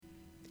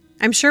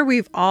I'm sure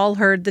we've all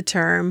heard the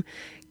term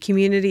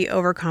community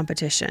over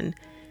competition.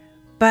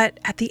 But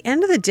at the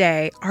end of the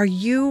day, are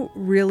you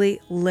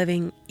really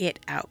living it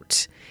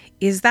out?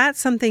 Is that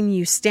something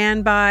you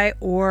stand by,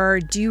 or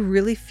do you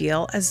really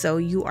feel as though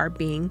you are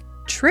being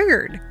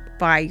triggered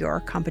by your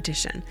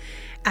competition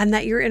and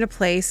that you're in a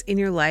place in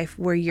your life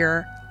where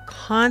you're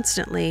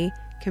constantly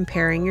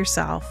comparing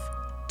yourself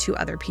to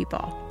other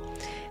people?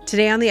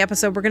 Today on the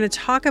episode, we're going to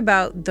talk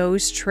about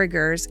those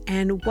triggers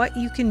and what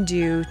you can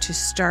do to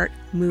start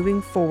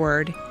moving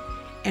forward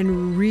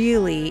and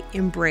really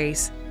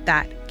embrace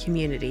that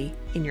community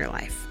in your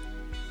life.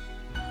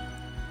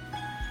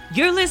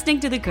 You're listening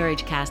to The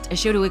Courage Cast, a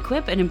show to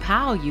equip and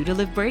empower you to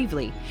live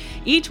bravely.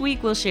 Each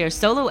week we'll share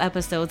solo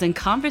episodes and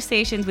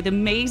conversations with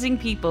amazing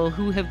people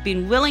who have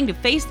been willing to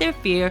face their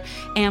fear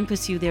and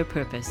pursue their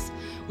purpose.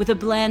 With a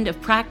blend of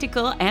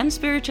practical and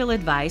spiritual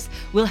advice,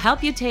 we'll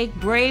help you take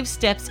brave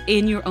steps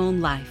in your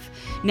own life.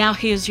 Now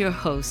here's your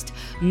host,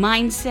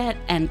 mindset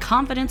and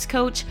confidence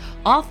coach,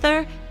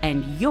 author,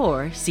 and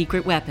your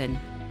secret weapon.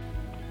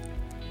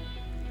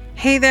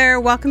 Hey there,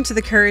 welcome to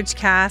the Courage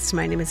Cast.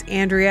 My name is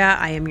Andrea.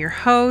 I am your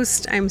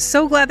host. I'm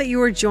so glad that you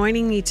are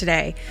joining me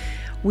today.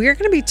 We are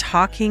going to be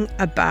talking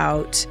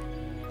about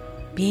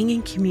being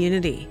in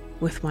community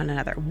with one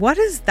another. What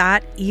does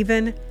that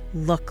even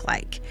look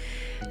like?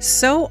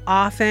 So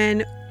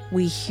often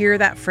we hear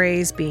that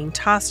phrase being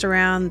tossed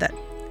around that,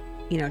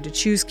 to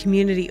choose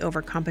community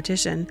over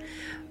competition.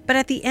 But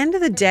at the end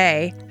of the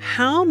day,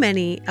 how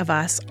many of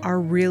us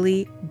are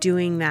really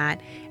doing that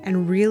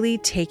and really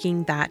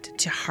taking that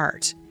to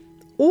heart?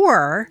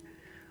 Or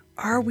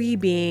are we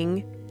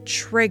being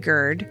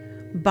triggered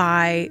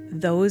by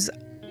those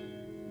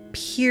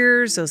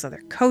peers, those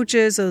other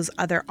coaches, those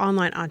other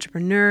online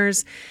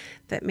entrepreneurs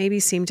that maybe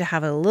seem to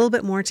have a little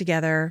bit more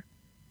together?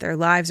 Their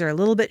lives are a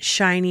little bit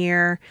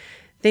shinier.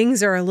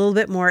 Things are a little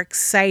bit more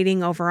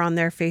exciting over on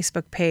their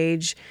Facebook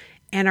page.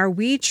 And are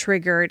we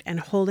triggered and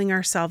holding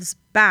ourselves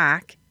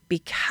back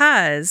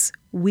because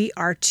we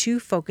are too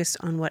focused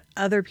on what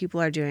other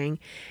people are doing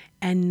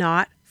and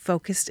not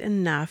focused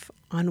enough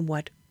on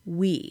what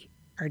we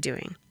are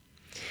doing?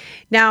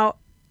 Now,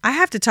 I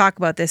have to talk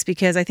about this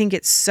because I think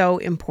it's so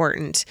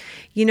important.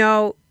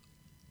 A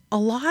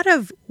lot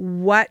of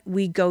what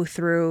we go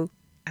through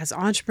as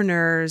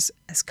entrepreneurs,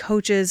 as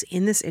coaches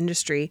in this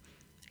industry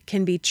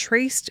can be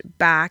traced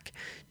back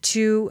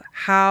to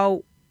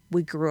how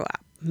we grew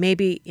up.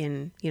 Maybe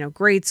in,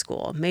 grade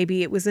school,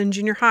 maybe it was in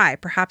junior high,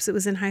 perhaps it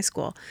was in high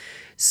school.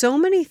 So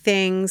many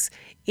things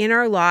in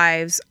our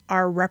lives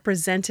are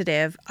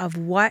representative of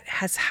what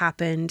has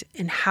happened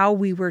and how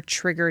we were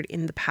triggered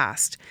in the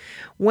past.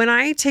 When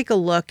I take a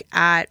look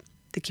at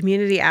the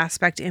community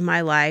aspect in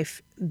my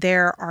life,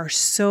 there are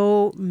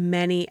so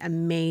many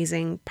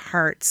amazing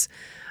parts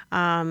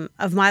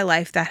of my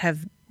life that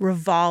have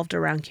revolved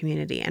around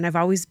community. And I've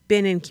always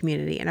been in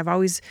community, and I've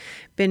always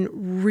been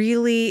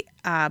really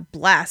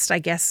blessed, I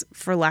guess,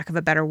 for lack of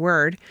a better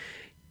word,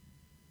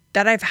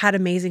 that I've had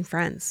amazing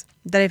friends,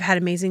 that I've had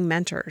amazing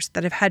mentors,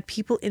 that I've had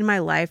people in my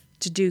life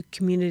to do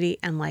community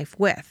and life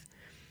with.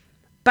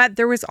 But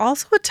there was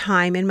also a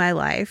time in my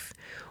life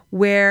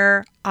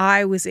where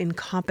I was in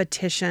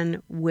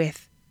competition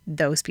with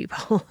those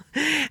people.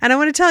 And I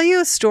want to tell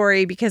you a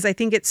story because I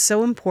think it's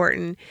so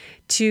important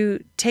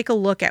to take a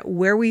look at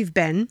where we've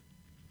been,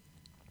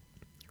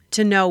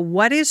 to know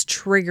what is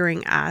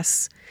triggering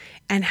us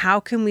and how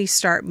can we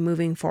start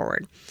moving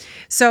forward.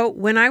 So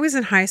when I was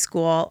in high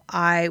school,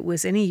 I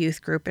was in a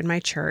youth group in my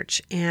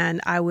church,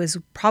 and I was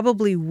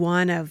probably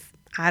one of,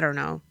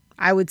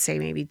 I would say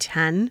maybe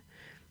 10,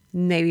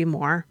 maybe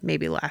more,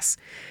 maybe less,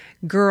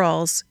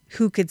 girls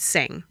who could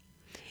sing.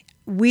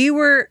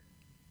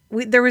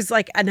 There was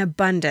like an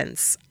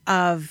abundance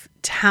of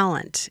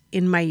talent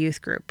in my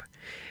youth group.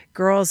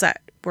 Girls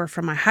that were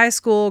from my high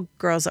school,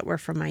 girls that were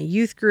from my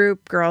youth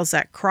group, girls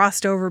that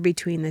crossed over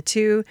between the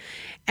two.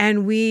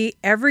 And we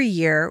every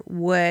year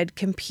would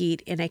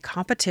compete in a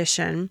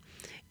competition,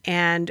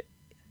 and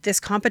this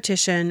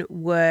competition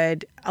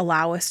would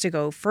allow us to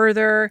go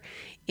further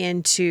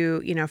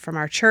into, from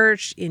our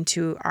church,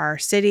 into our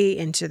city,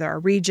 into our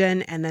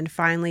region, and then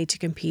finally to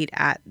compete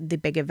at the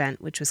big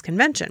event, which was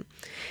convention.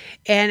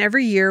 And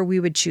every year we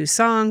would choose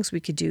songs. We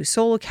could do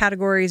solo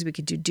categories. We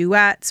could do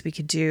duets. We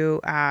could do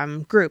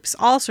groups,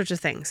 all sorts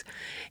of things.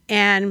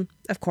 And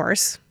of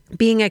course,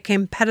 being a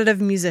competitive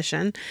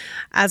musician,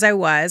 as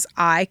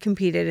I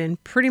competed in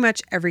pretty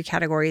much every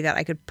category that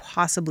I could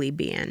possibly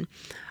be in.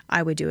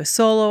 I would do a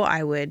solo.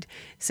 I would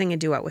sing a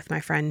duet with my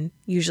friend.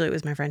 Usually it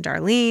was my friend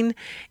Darlene.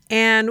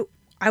 And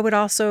I would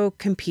also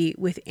compete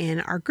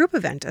within our group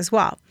event as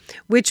well,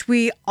 which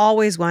we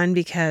always won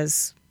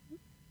because,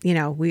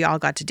 we all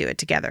got to do it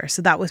together.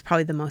 So that was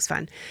probably the most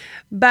fun.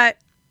 But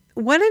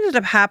what ended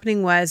up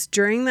happening was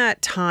during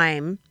that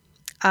time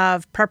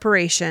of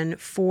preparation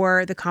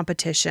for the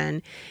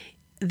competition,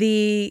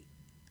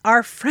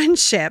 our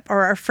friendship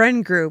or our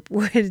friend group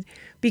would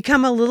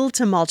become a little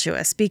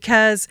tumultuous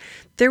because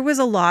there was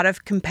a lot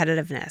of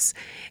competitiveness.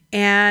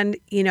 And,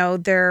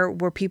 there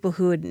were people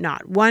who had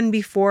not won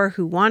before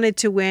who wanted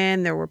to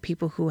win. There were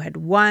people who had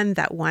won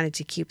that wanted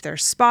to keep their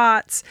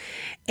spots.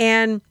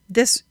 And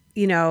this,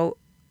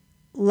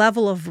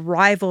 level of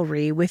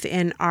rivalry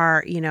within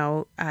our,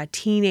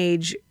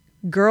 teenage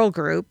girl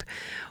group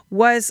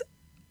was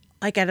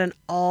like at an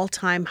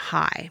all-time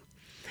high.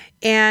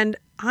 And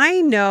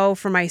I know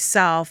for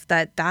myself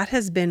that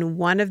has been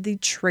one of the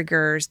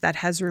triggers that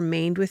has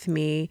remained with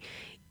me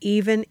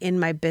even in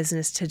my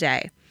business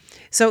today.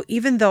 So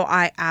even though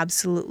I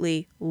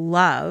absolutely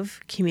love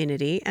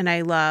community and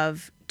I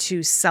love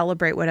to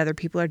celebrate what other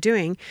people are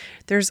doing,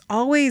 there's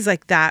always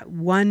like that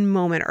one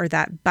moment or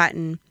that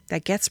button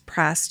that gets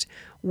pressed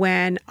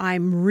when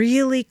I'm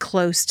really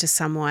close to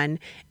someone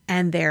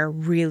and they're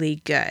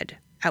really good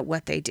at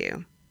what they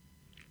do.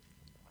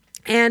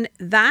 And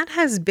that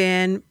has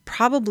been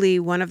probably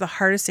one of the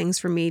hardest things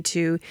for me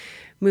to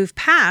move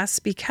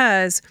past,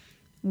 because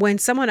when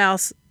someone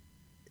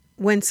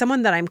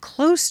that I'm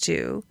close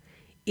to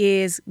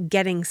is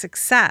getting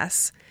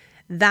success,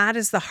 that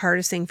is the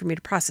hardest thing for me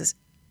to process.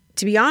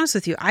 To be honest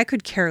with you, I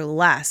could care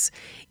less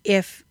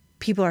if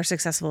people are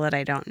successful that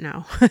I don't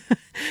know.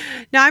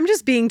 Now, I'm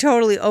just being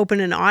totally open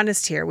and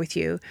honest here with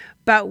you.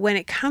 But when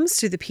it comes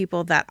to the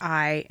people that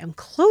I am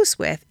close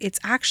with, it's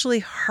actually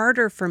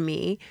harder for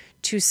me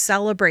to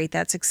celebrate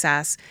that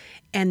success.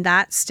 And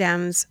that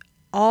stems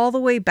all the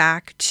way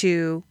back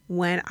to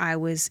when I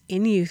was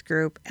in youth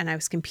group and I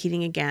was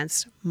competing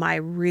against my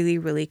really,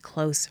 really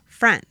close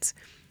friends.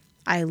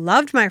 I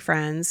loved my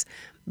friends,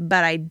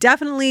 but I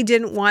definitely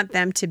didn't want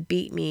them to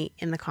beat me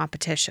in the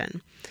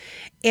competition.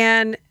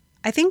 And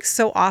I think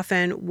so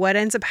often what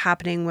ends up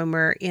happening when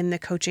we're in the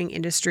coaching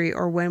industry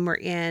or when we're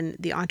in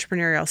the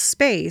entrepreneurial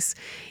space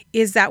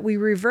is that we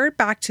revert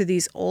back to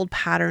these old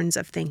patterns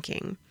of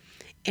thinking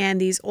and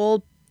these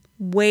old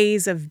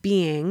ways of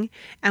being,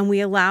 and we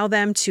allow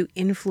them to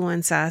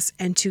influence us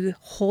and to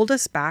hold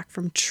us back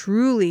from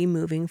truly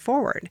moving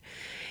forward.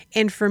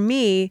 And for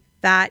me,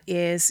 that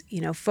is,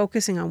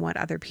 focusing on what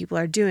other people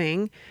are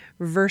doing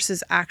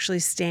versus actually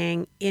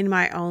staying in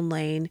my own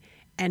lane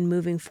and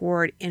moving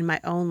forward in my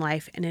own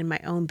life and in my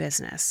own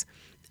business.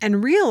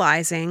 And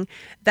realizing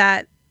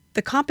that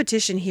the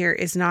competition here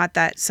is not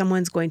that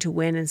someone's going to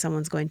win and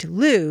someone's going to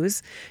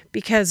lose,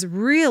 because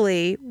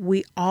really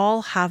we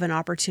all have an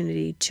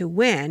opportunity to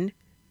win,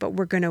 but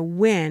we're going to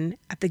win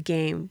at the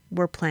game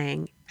we're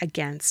playing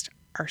against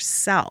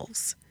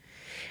ourselves.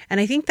 And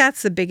I think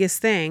that's the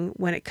biggest thing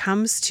when it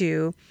comes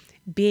to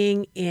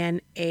being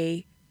in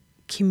a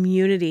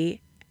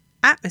community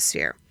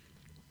atmosphere.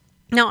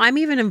 Now, I'm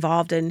even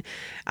involved in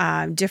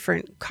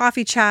different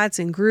coffee chats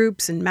and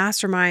groups and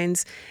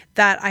masterminds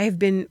that I have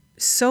been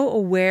so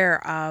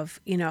aware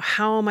of,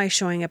 how am I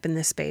showing up in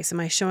this space?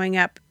 Am I showing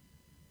up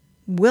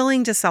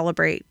willing to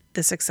celebrate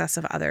the success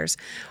of others?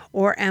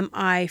 Or am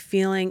I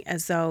feeling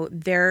as though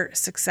their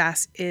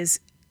success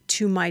is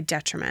to my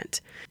detriment?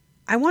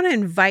 I want to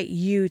invite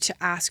you to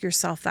ask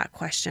yourself that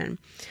question.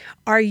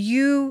 Are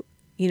you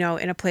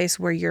in a place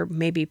where you're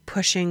maybe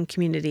pushing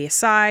community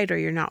aside, or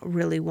you're not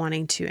really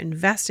wanting to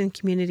invest in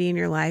community in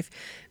your life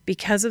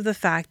because of the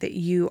fact that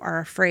you are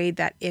afraid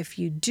that if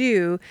you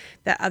do,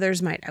 that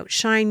others might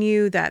outshine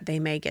you, that they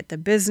may get the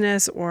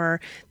business, or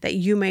that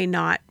you may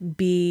not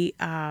be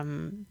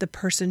the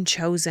person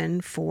chosen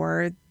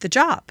for the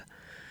job?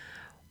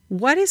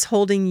 What is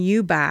holding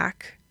you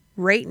back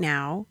right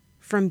now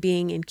from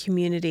being in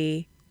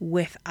community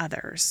with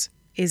others?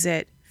 Is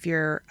it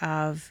fear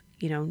of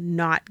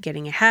not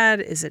getting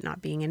ahead? Is it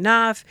not being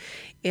enough?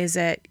 Is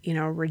it,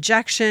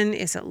 rejection?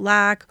 Is it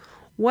lack?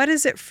 What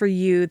is it for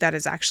you that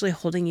is actually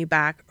holding you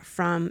back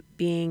from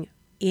being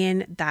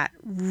in that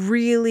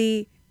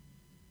really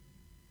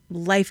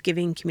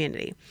life-giving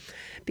community?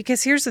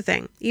 Because here's the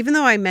thing, even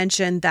though I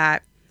mentioned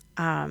that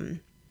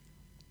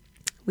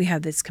we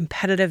have this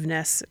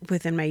competitiveness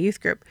within my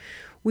youth group,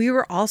 we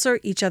were also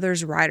each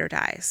other's ride or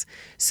dies.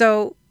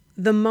 So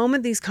the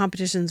moment these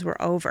competitions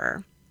were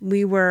over,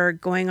 we were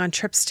going on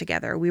trips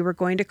together. We were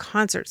going to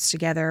concerts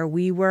together.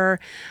 We were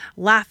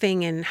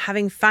laughing and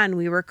having fun.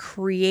 We were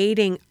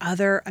creating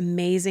other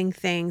amazing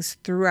things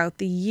throughout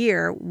the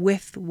year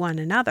with one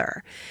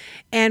another.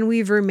 And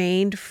we've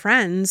remained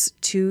friends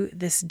to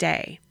this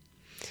day.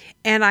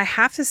 And I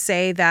have to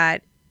say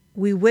that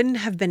we wouldn't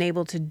have been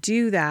able to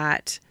do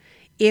that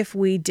if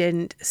we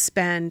didn't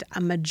spend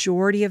a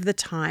majority of the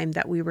time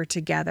that we were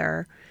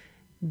together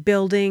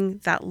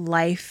building that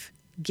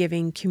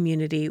life-giving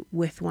community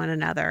with one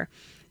another.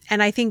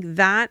 And I think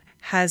that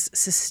has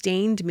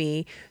sustained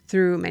me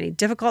through many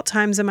difficult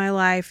times in my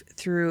life,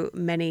 through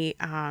many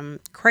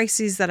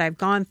crises that I've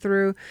gone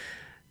through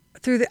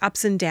the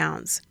ups and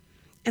downs.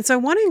 And so I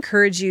want to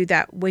encourage you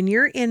that when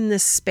you're in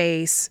this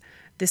space,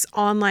 this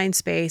online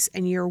space,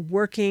 and you're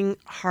working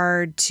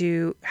hard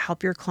to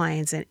help your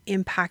clients and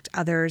impact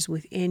others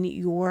within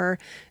your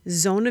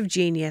zone of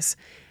genius,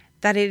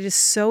 that it is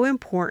so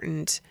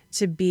important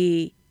to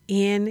be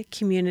in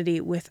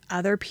community with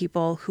other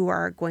people who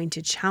are going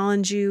to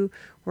challenge you,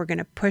 who are going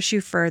to push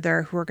you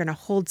further, who are going to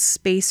hold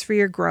space for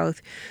your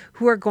growth,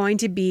 who are going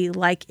to be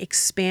like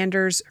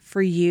expanders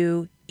for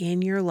you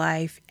in your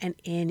life and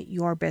in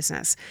your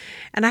business.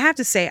 And I have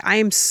to say, I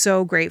am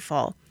so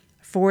grateful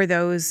for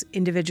those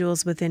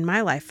individuals within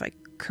my life. Like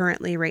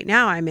currently right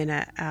now, I'm in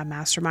a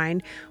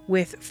mastermind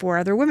with 4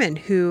 other women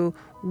who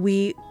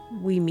we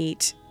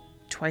meet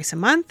twice a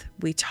month.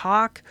 We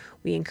talk,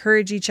 we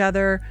encourage each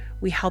other,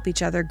 we help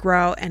each other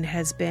grow, and it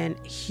has been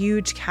a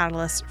huge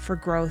catalyst for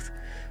growth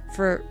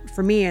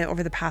for me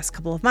over the past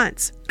couple of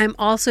months. I'm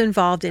also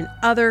involved in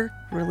other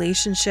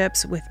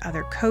relationships with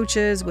other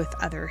coaches, with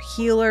other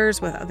healers,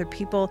 with other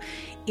people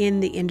in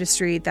the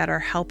industry that are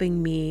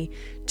helping me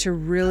to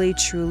really,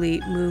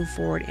 truly move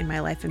forward in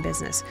my life and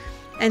business.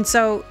 And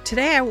so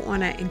today I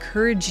want to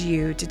encourage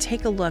you to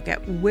take a look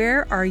at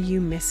where are you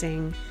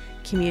missing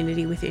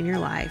community within your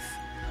life?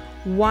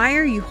 Why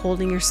are you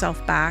holding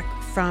yourself back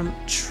from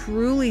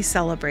truly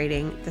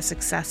celebrating the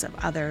success of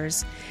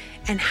others?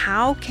 And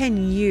how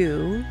can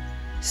you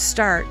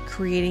start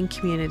creating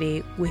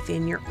community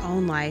within your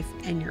own life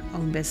and your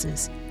own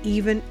business,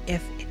 even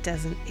if it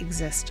doesn't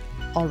exist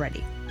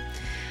already?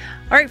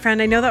 All right,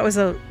 friend, I know that was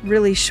a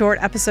really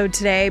short episode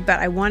today, but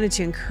I wanted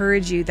to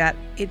encourage you that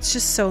it's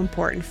just so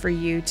important for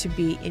you to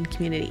be in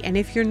community. And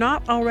if you're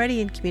not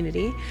already in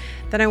community,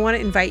 then I want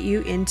to invite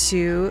you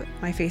into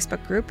my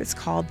Facebook group. It's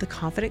called the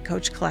Confident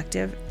Coach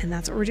Collective, and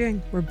that's what we're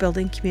doing. We're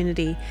building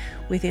community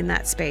within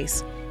that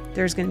space.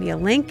 There's going to be a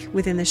link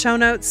within the show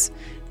notes.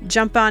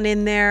 Jump on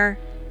in there,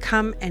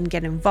 come and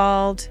get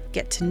involved,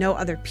 get to know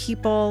other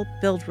people,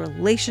 build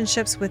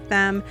relationships with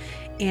them,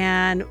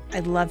 and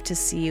I'd love to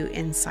see you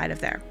inside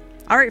of there.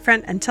 All right,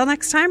 friend, until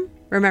next time,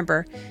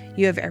 remember,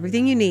 you have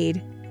everything you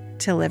need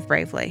to live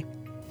bravely.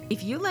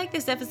 If you like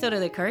this episode of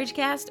the Courage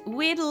Cast,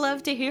 we'd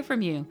love to hear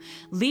from you.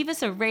 Leave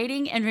us a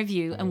rating and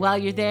review, and while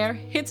you're there,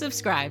 hit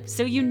subscribe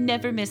so you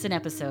never miss an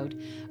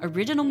episode.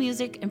 Original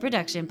music and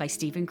production by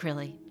Stephen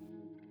Crilly.